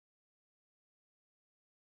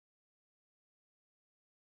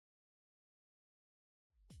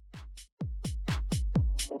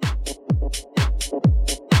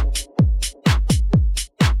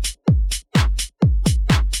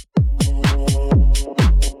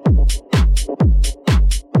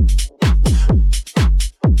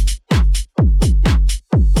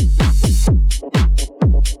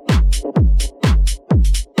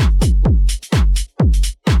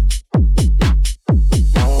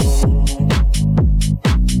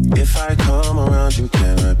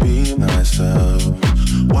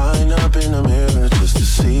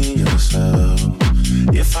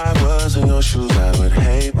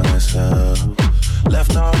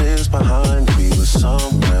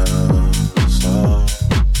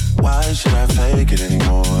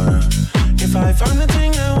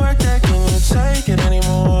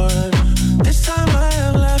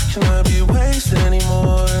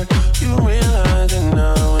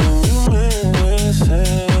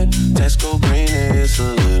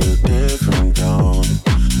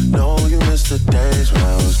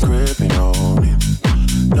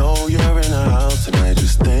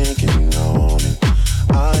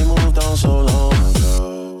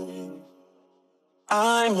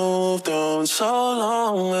so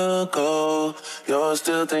long ago. You're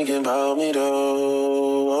still thinking about me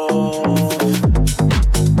though.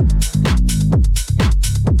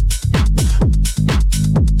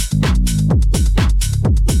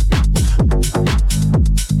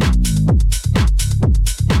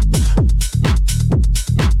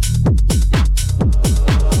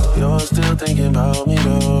 You're still thinking about me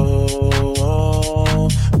though.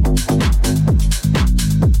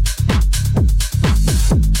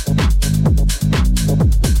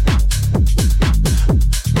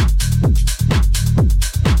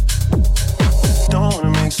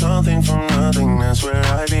 Something from nothing, that's where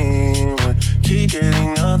I've been. But keep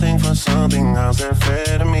getting nothing for something, how's that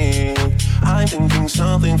fair to me? I'm thinking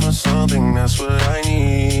something for something, that's what I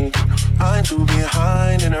need. I'm too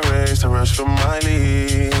behind in a race to rush for my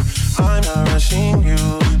lead. I'm not rushing you,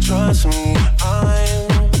 trust me. I'm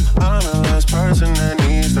the last person that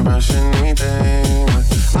needs to rush anything.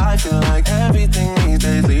 I feel like everything these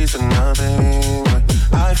days leads to nothing.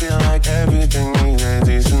 I feel like everything these days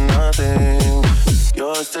leads to nothing.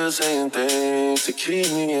 You're still saying things to keep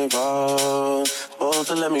me involved. Supposed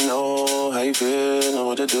to let me know how you feel and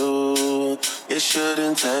what to do. It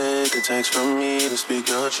shouldn't take a text from me to speak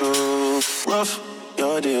your truth. Rough,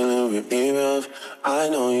 you're dealing with me rough. I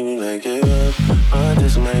know you like it rough, but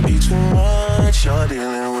this might be too much. You're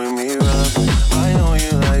dealing with me rough. I know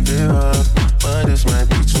you like it rough, but this might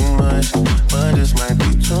be too much. But this might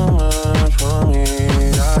be too much for me.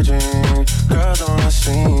 Dodging girls on the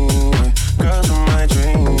scene, girls in my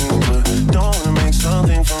dreams, but don't wanna make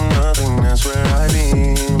something from nothing, that's where I've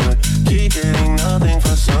been. But keep getting nothing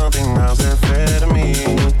for something, how's that fair to me?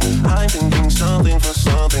 I'm thinking something for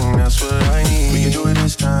something, that's what I need. We can do it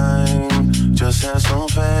this time, just have some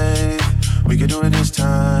faith. We can do it this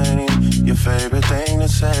time, your favorite thing to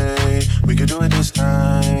say. We can do it this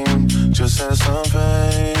time, just have some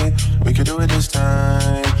faith. We can do it this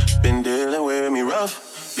time. Been dealing with me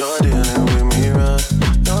rough, you're dealing with me rough.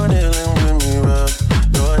 You're dealing with me rough.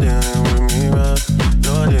 You're dealing with me rough.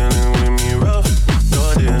 You're dealing with me rough.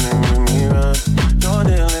 You're dealing with me rough. You're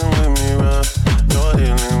dealing with me rough. You're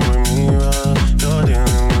dealing with me rough. You're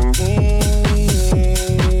dealing with me.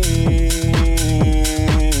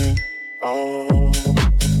 Oh.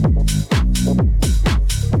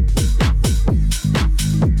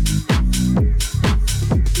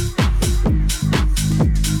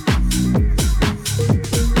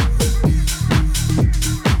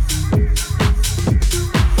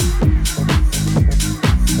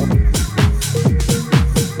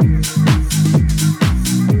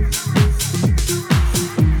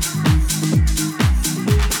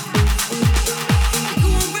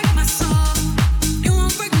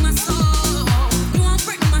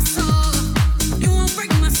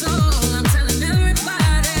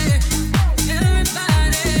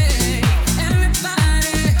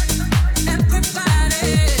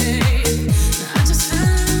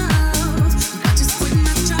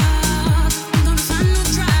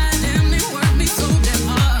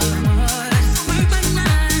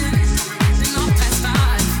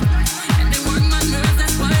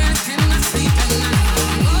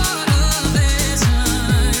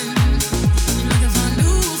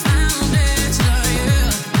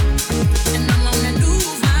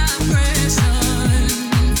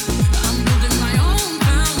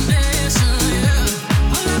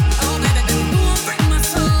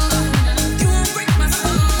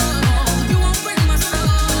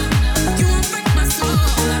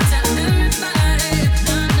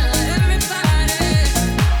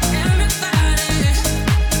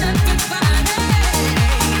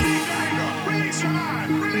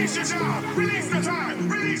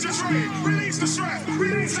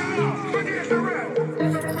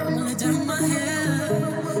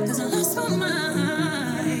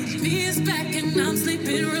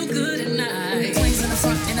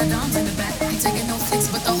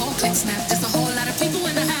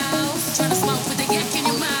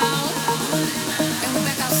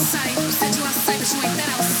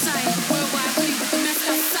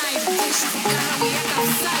 Foundation.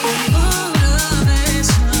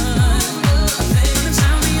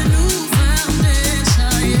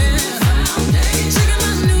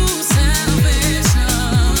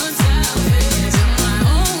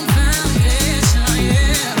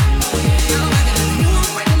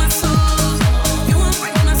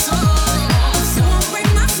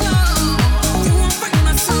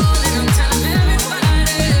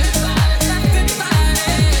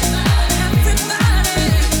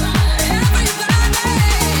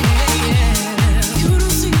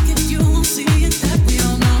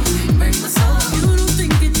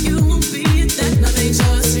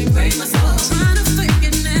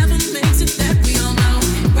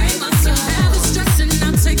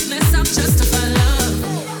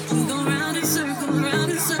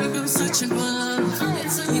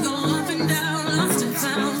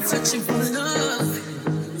 searching for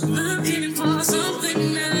love, looking for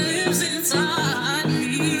something that lives inside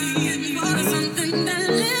me, for something that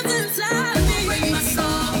lives inside me. Break my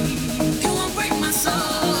soul, you won't break my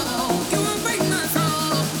soul, you won't break my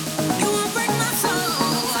soul, you won't break my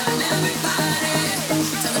soul. Telling everybody,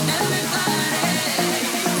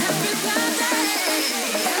 everybody,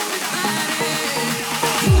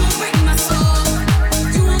 you won't break my soul,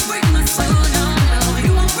 you won't break my soul, no, no,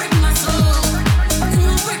 you won't break my soul, you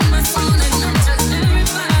won't break my soul, and I'm telling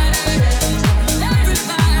everybody,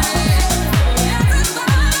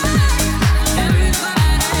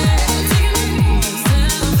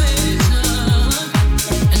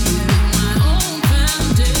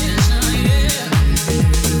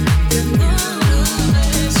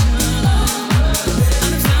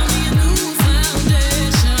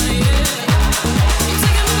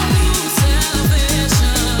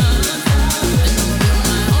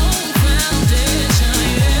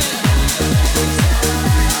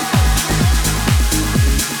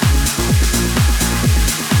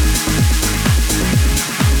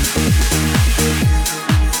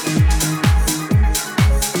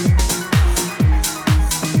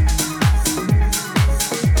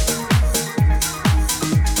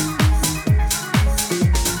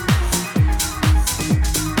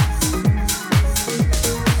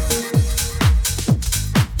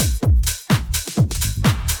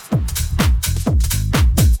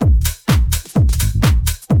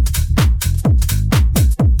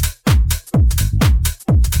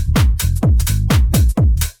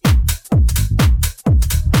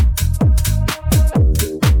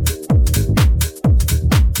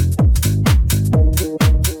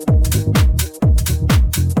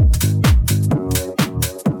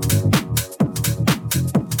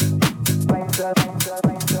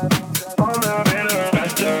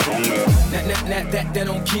 that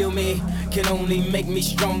don't kill me, can only make me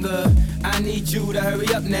stronger. I need you to hurry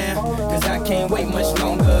up now, cause I can't wait much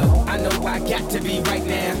longer. I know I got to be right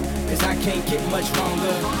now, cause I can't get much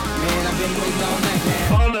longer. Man, I've been waiting all night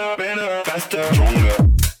now. Harder, better, faster, stronger.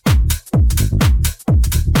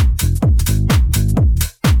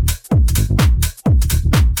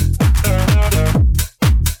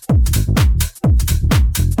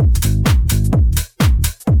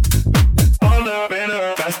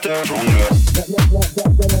 Faster, stronger.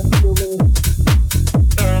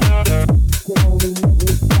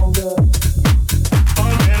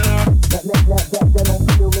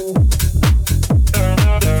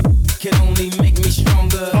 Can only make me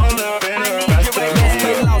stronger.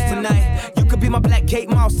 My black Kate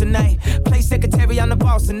Moss tonight. Play secretary on the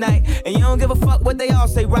boss tonight. And you don't give a fuck what they all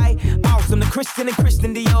say, right? Awesome, the Christian and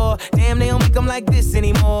Christian Dior. Damn, they don't make them like this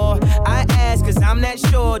anymore. I ask, cause I'm not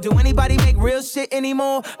sure. Do anybody make real shit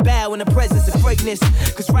anymore? Bow in the presence of greatness.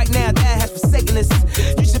 Cause right now, that has forsaken us.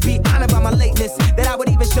 You should be honored by my lateness. That I would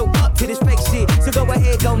even show up to this fake shit. So go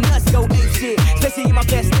ahead, go nuts, go ape shit. Especially in my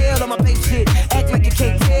Pastel on my babe shit. Act like you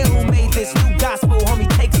can't tell who made this. New gospel, homie,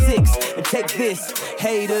 take 6 and take this.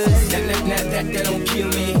 Haters. That don't kill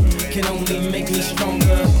me, can only make me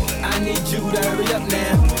stronger. I need you to hurry up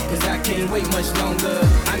now, cause I can't wait much longer.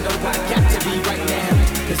 I know I got to be right now,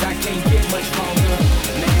 cause I can't get much longer.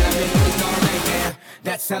 Man, I've been waiting all night now,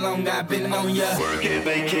 that's how long I've been on ya. Work it,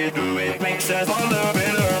 make it, do it, makes us harder,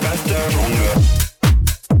 better, faster, stronger.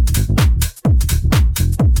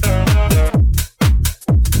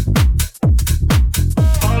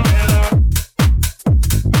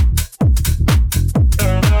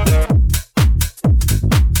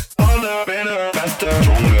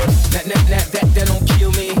 That don't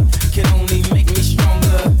kill me, can only make me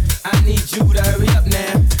stronger. I need you to hurry up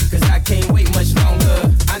now, cause I can't wait much longer.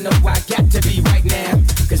 I know I got to be right now,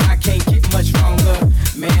 cause I can't get much longer.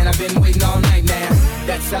 Man, I've been waiting all night now,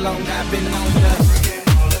 that's how long I've been on ya.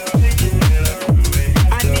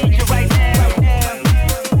 I need you right now, right now.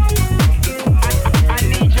 I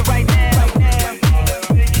need you right now, right now.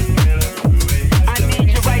 I need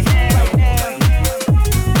you right now, right now.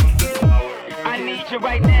 I need you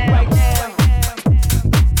right now, right now.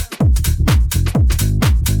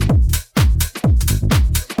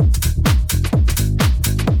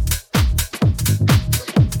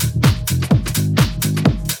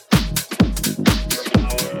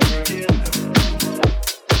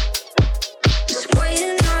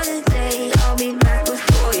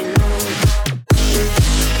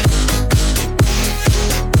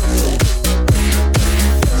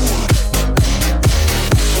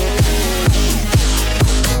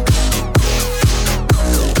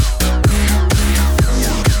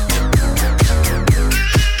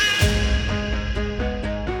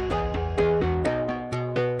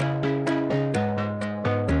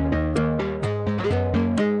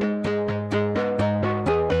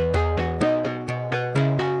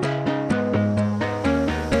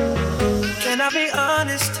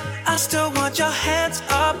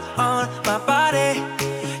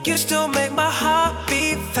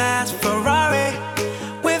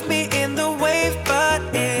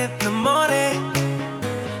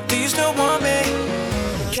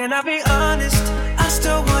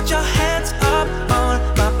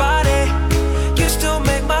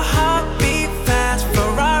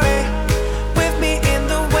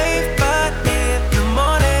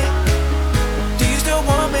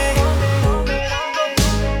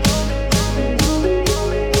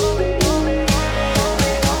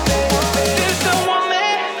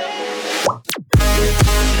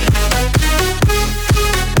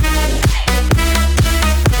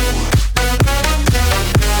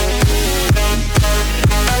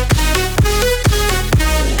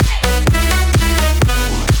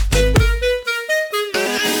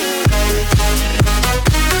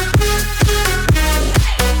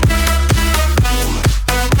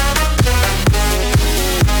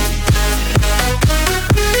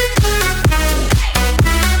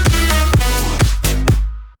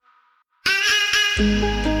 Can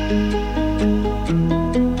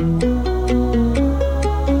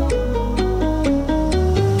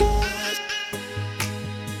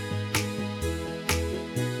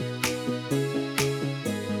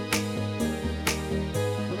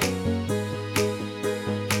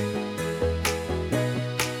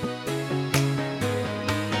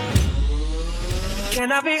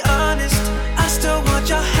I be honest? I still want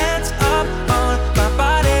your hands up on my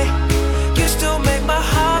body. You still make my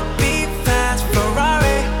heart beat fast.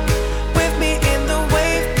 Ferrari with me in the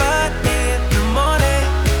wave, but in the morning.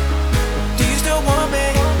 Do you still want me?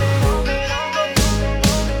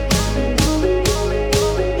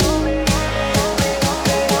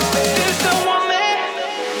 Do you still want me?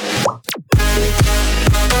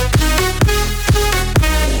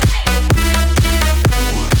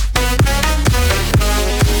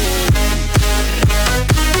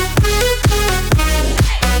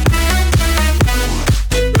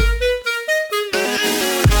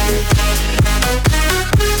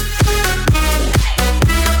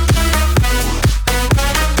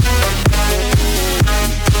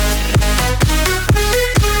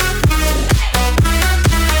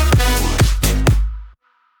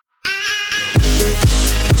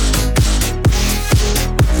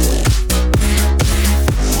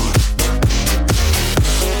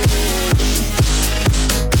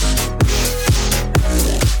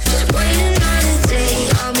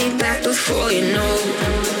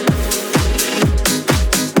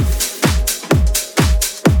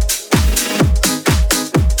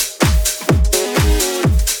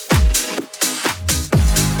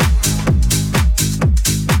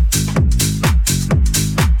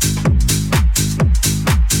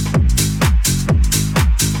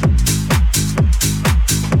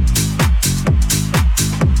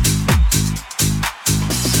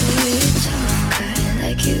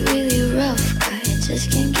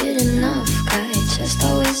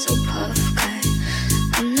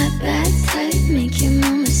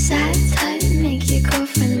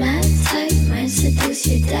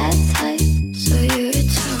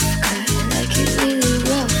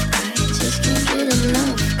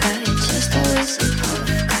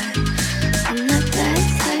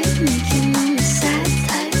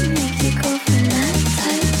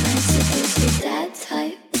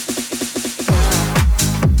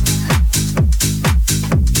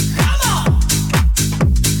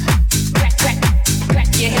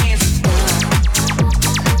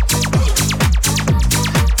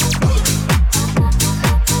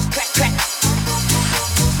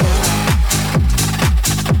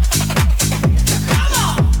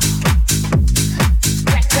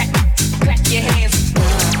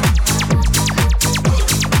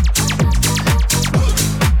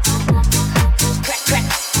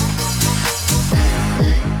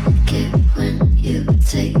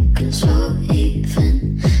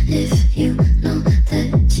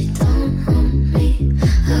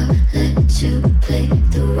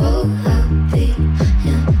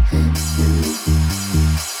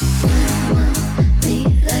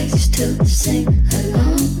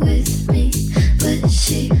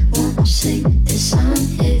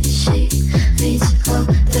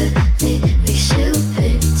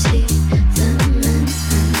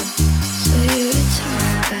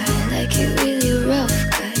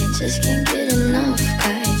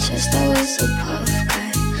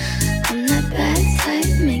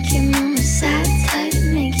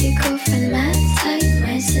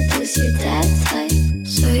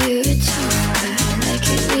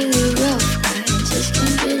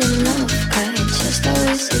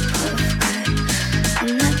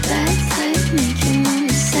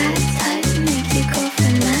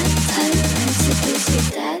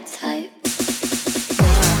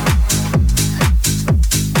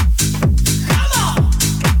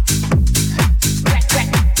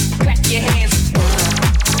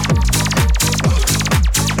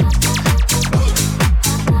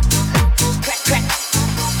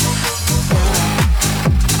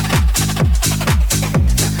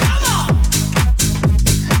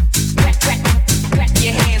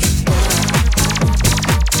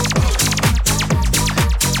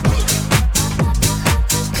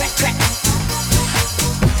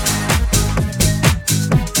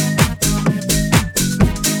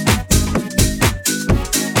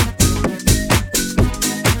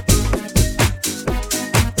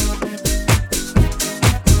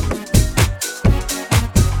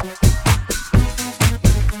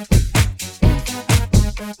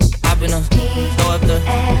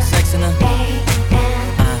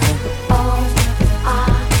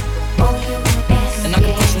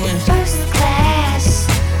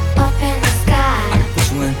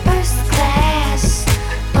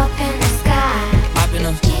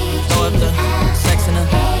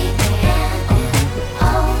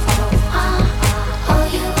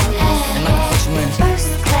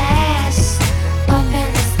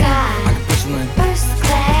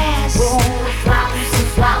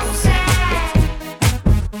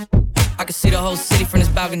 whole city from this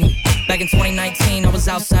balcony. Back in 2019, I was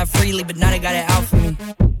outside freely, but now they got it out for me.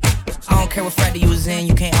 I don't care what Friday you was in,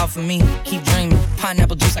 you can't offer me. Keep dreaming,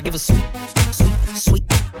 pineapple juice, I give a sweet, sweet, sweet.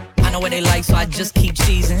 I know what they like, so I just keep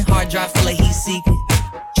cheesing. Hard drive full of heat seeking.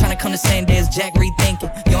 Tryna come the same day as Jack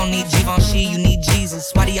rethinking. You don't need Givenchy, you need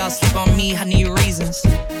Jesus. Why do y'all sleep on me? I need reasons.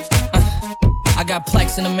 I got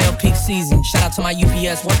plex in the mail peak season. Shout out to my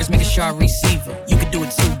UPS workers, making sure I receive it. You can do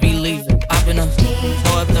it too, believe it. I've been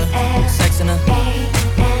throw up the sex in a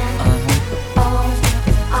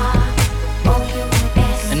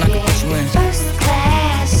and I can put you in first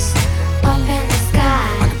class up in the sky.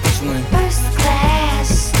 I can put you in First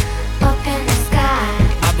class up in the sky.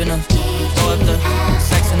 I've been throw up the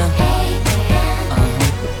sex in a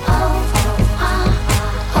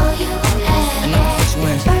and I can put you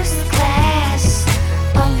in First class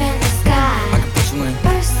up in the sky. I can put you in.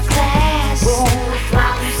 First class.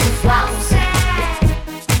 Flowers.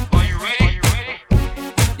 Are you ready?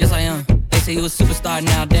 Yes, I am. They say you a superstar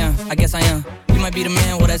now, damn. I guess I am. You might be the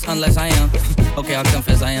man, well, that's unless I am. Okay, I'll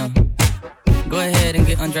confess I am. Go ahead and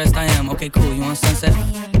get undressed, I am. Okay, cool, you want sunset?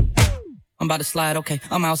 I'm about to slide, okay,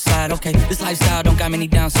 I'm outside, okay. This lifestyle don't got many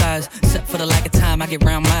downsides. Except for the lack of time I get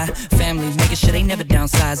round my family, making sure they never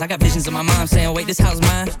downsize. I got visions of my mom saying, wait, this house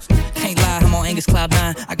mine. Can't lie, I'm on Angus Cloud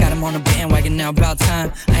 9. I got him on the bandwagon now, about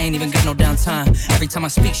time. I ain't even got no downtime. Every time I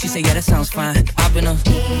speak, she say, yeah, that sounds fine. I've been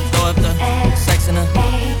throw up the sex in a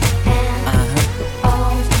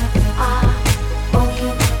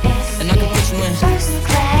and I can put you in. First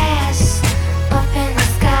class up in the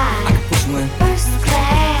sky. I can put you in. First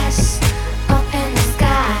class up in the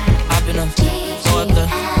sky. I've been throw up the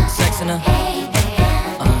sex in a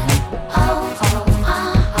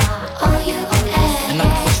and I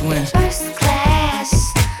can put you in. First class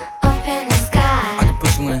up in the sky. I can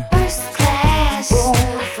put you in. First class.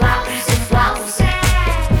 Flowers.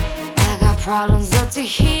 I got problems up to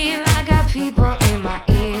here. I got people in my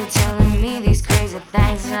ear telling me these crazy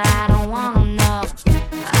things that I don't wanna know.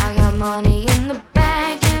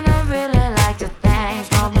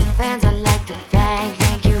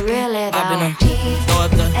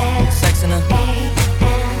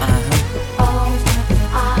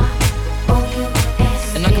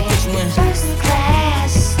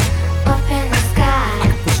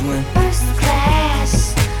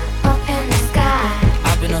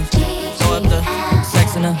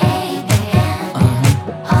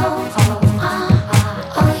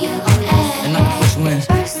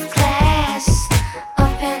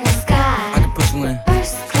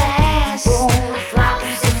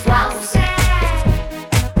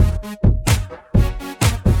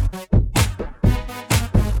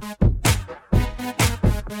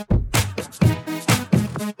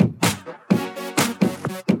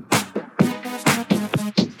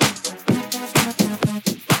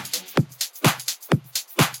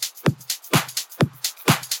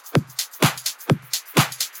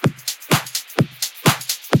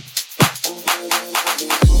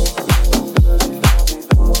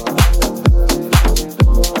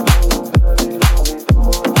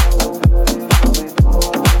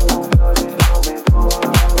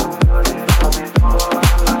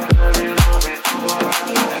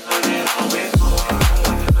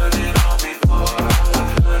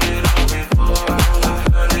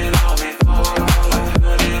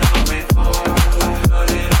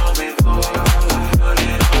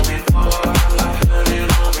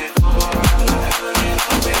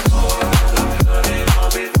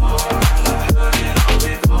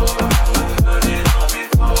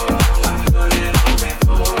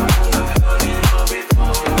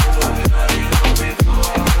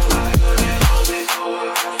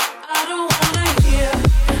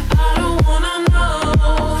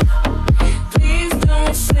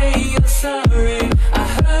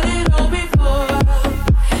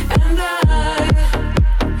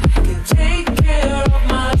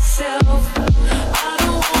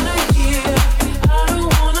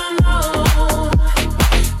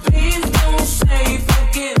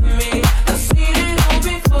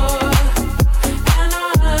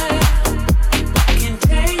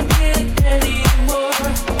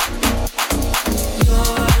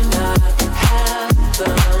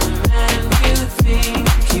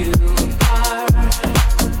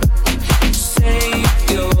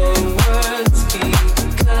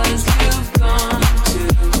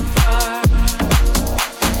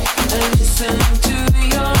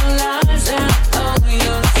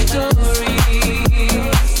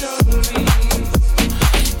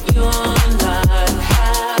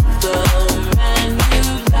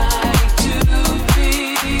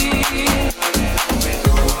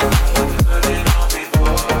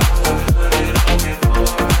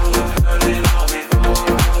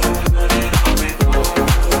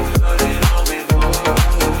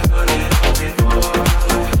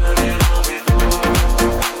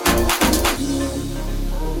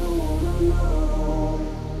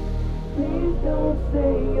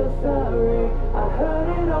 say you're sorry. I heard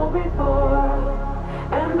it all before,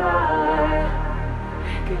 and I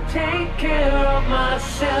can take care of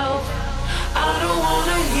myself. I don't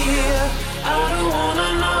wanna hear, I don't wanna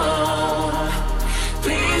know.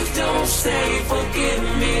 Please don't say forgive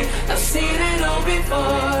me. I've seen it all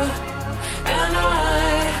before, and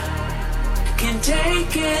I can't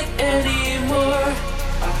take it anymore.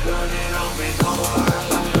 I heard it all before.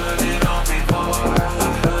 I heard it all before. I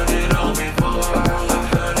heard it all before. I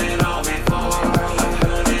heard it all before. I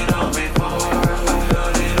heard it all before. I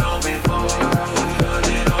heard it all before. I heard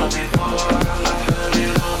it all before. I heard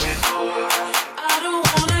it all before. I don't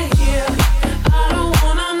wanna hear, I don't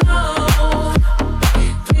wanna know.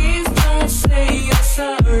 Please don't say you're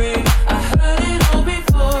sorry. I heard it all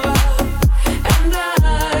before, and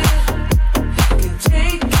I can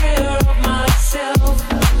take care of myself.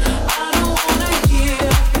 I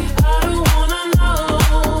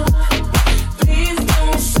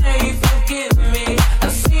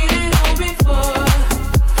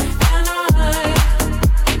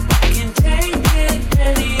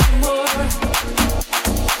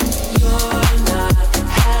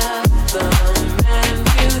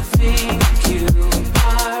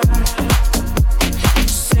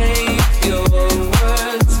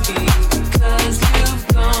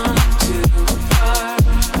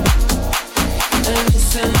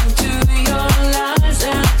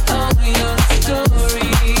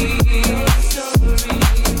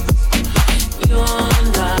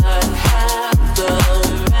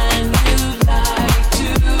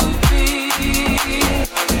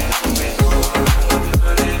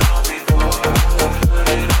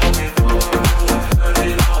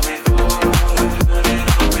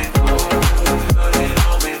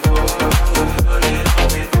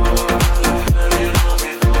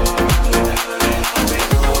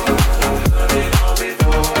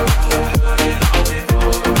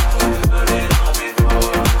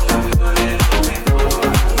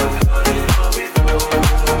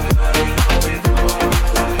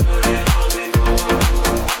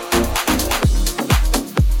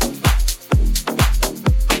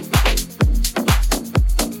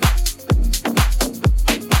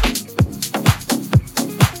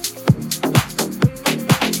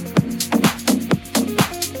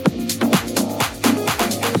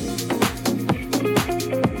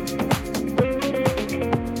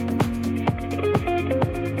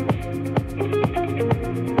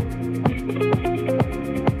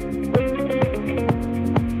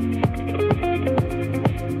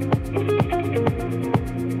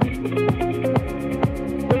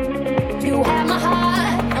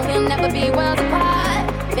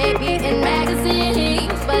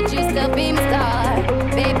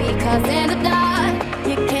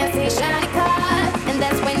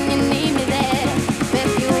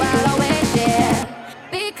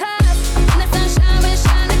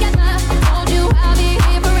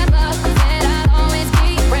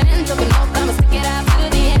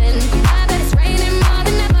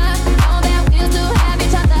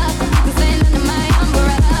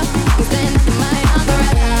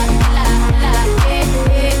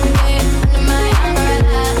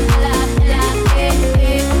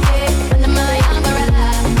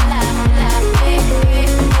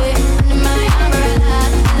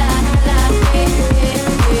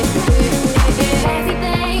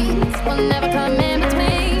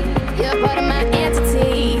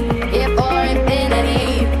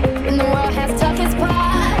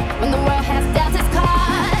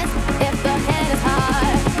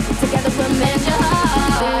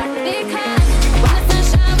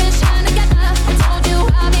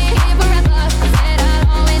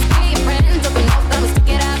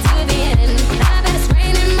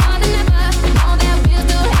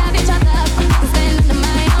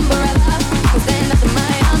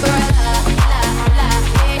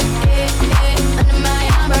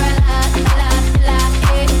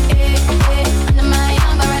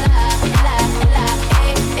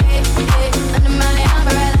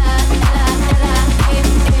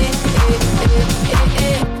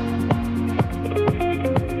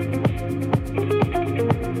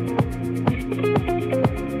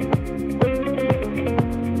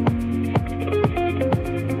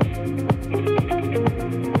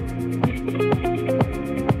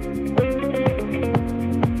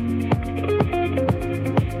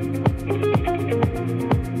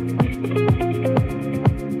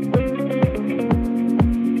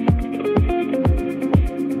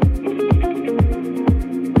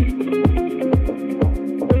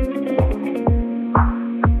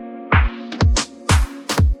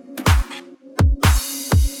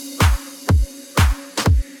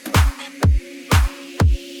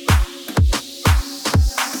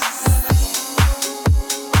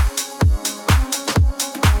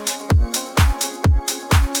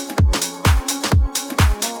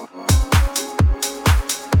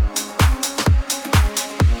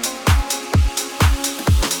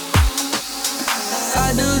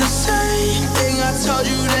told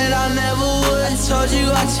you that I never would. I told you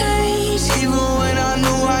I changed, even when I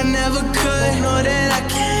knew I never could. Know that I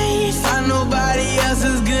can't find nobody else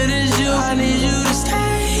as good as you. I need you to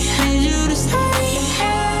stay, need you to stay.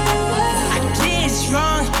 I get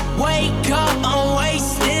drunk, wake up, I'm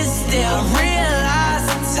wasted still. I realize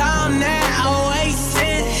the time that I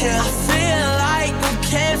wasted here. I feel like you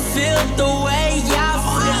can't feel the way I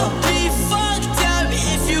feel. Be fucked up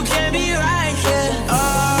if you can't be right here.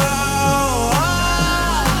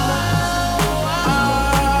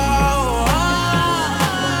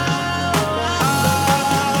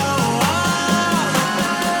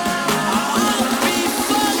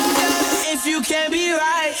 Can't be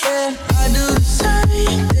right, yeah. I do the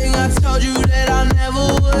same thing. I told you that I never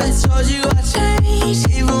would. I told you I changed,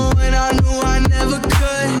 even when I knew I never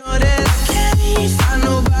could. Know that I can't find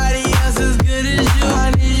nobody else as good as you.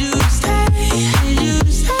 I need you to stay, need you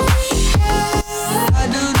to stay. I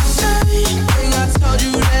do the same thing. I told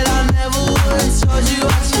you that I never would. I told you I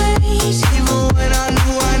changed, even when I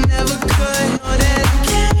knew I never could. Know that I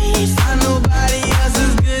can't find nobody else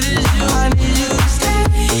as good as you. I need you to stay,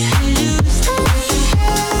 need you to stay.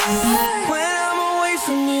 When I'm away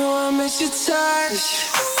from you, I miss your touch.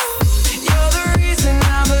 You're the reason I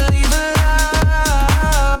believe in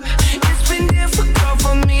love. It's been difficult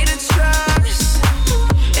for me to trust,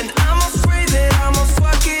 and I'm afraid that I'ma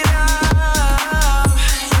fuck it up.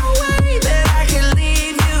 No way that I can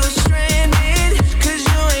leave you stranded, 'cause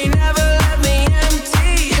you ain't never left me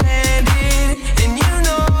empty-handed. And you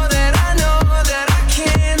know that I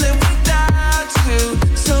can't live without you.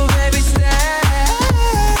 So baby, stay.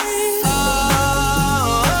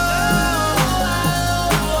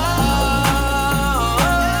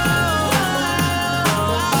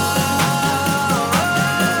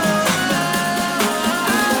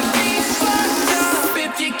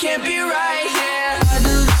 Can't be right here. I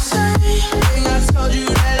do the same thing. I told you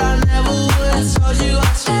that I never would. I told you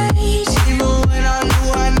I changed, even when I knew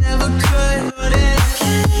I never could. Know that I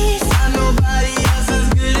can't find nobody else as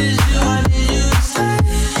good as you. I need you to stay,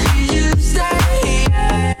 need you to stay.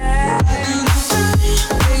 I do the same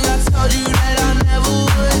thing. I told you that I never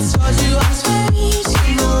would. I told you I changed,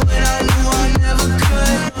 even when I knew I never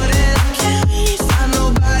could. Know that I can't find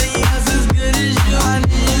nobody else as good as you. I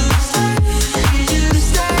need you to stay, need you to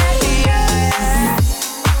stay.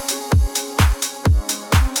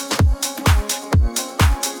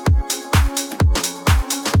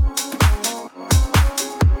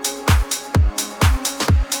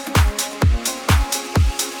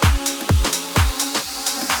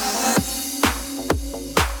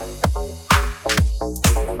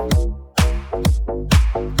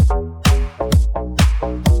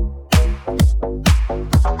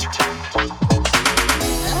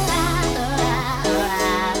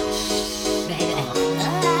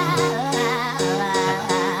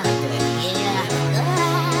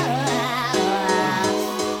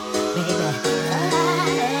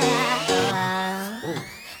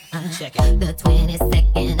 The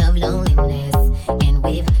 22nd of loneliness, and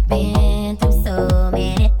we've been through so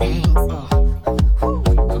many things.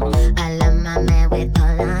 I love my man with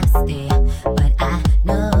all honesty, but I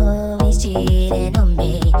know he's cheating on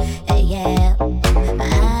me. Yeah,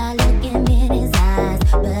 I look him in his eyes,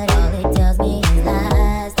 but all he tells me is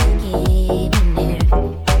lies to keep him near.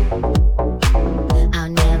 I'll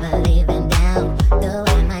never leave him down, though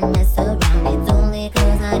I might mess around. It's only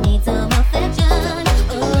 'cause I need some affection.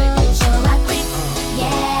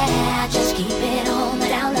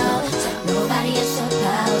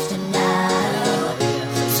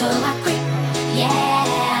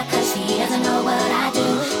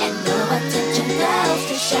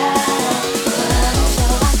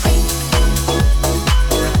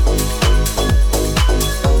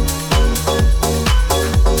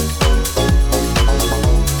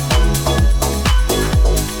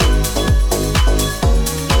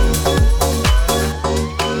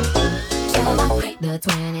 The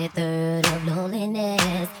 23rd of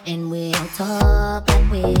loneliness, and we don't talk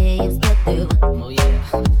like we used to do. Oh yeah.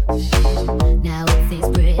 Now it seems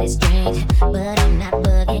pretty strange, but I'm not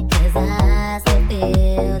bugging 'cause I still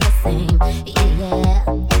feel the same. Yeah,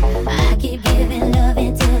 I keep giving love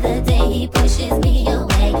until the day he pushes me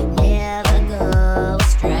away. Never go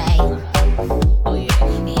astray. Oh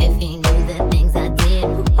yeah. If he knew the things I did,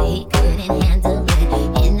 he couldn't handle it,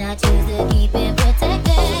 and I choose to keep it protected.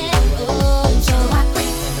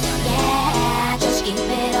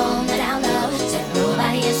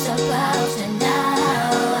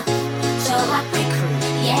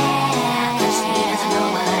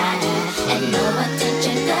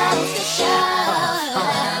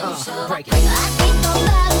 Break it. I think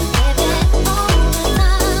about it, baby, all the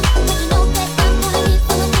time. 'Cause you know that I'm gonna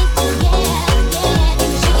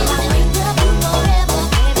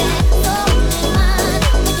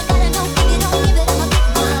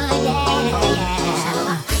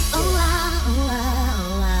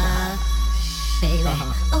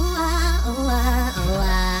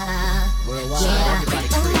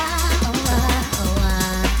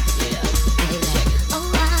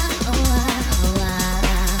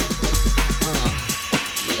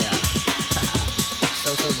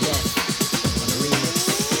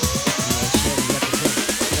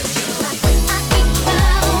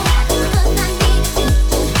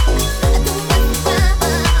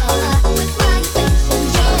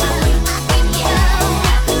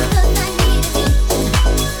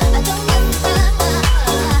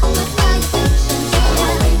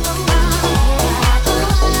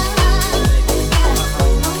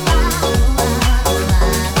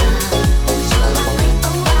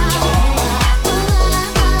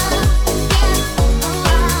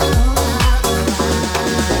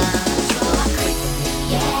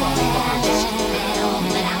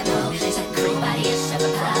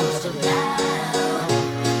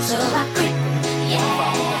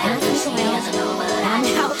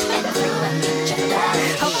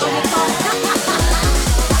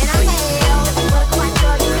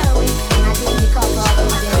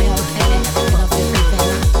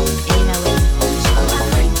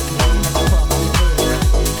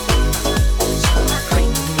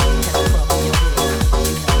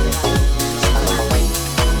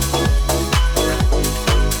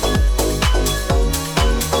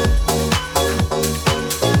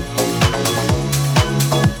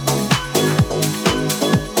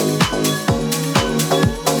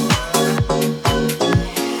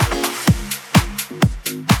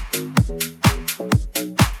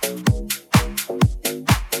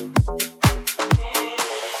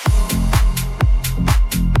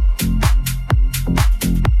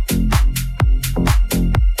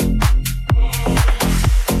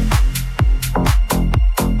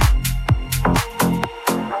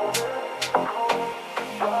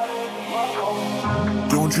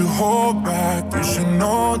Don't you hold back, you should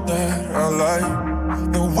know that I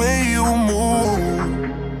like the way you move.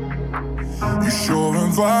 You're sure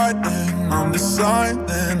inviting, I'm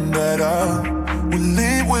deciding that I will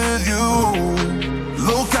leave with you.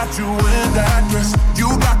 Look at you in that dress, you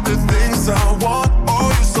got the things I want. Oh,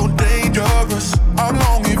 you're so dangerous, I'm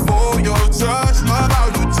longing for your touch. Love how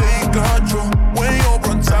you take control when you're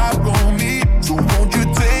on top of me. So won't you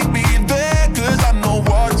take me there, cause I know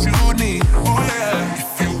what you need. Oh yeah,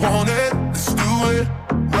 if you want it, let's do it.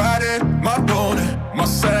 Ride it, my pony, my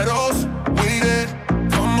saddle's waiting.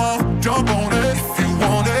 Come on, jump on it. If you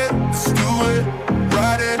want it, let's do it.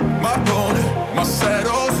 Ride it, my pony, my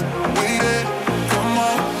saddle's waiting. Come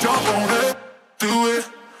on, jump on it. Do it,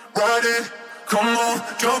 ride it. Come on,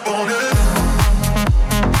 jump on it.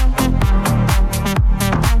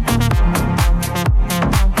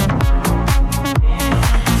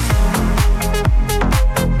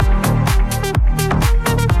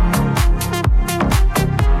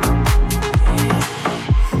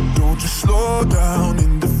 Down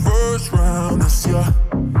in the first round, it's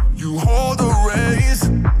you hold the reins.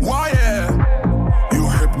 Why yeah, you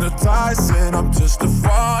hypnotizing, I'm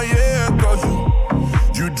testifying. Cause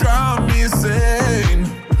you drive me insane.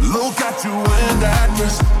 Look at you in that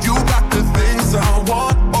dress, you got the things I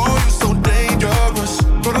want. Oh, you're so dangerous,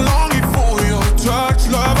 but I'm longing for your touch.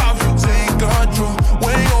 Love how you take control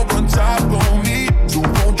when you're on top of me. So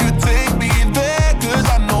won't you take me there, cause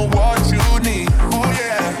I know what you need. Oh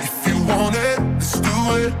yeah, if you want it, let's do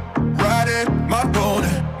it. Ride it, my pony,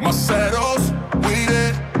 my saddle's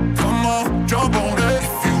waiting. Come on, jump on it.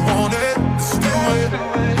 If you want it, let's do it.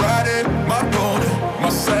 Ride it, my pony, my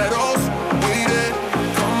saddle's waiting.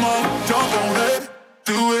 Come on, jump on it.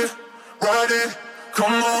 Do it, ride it.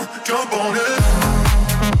 Come on, jump on it.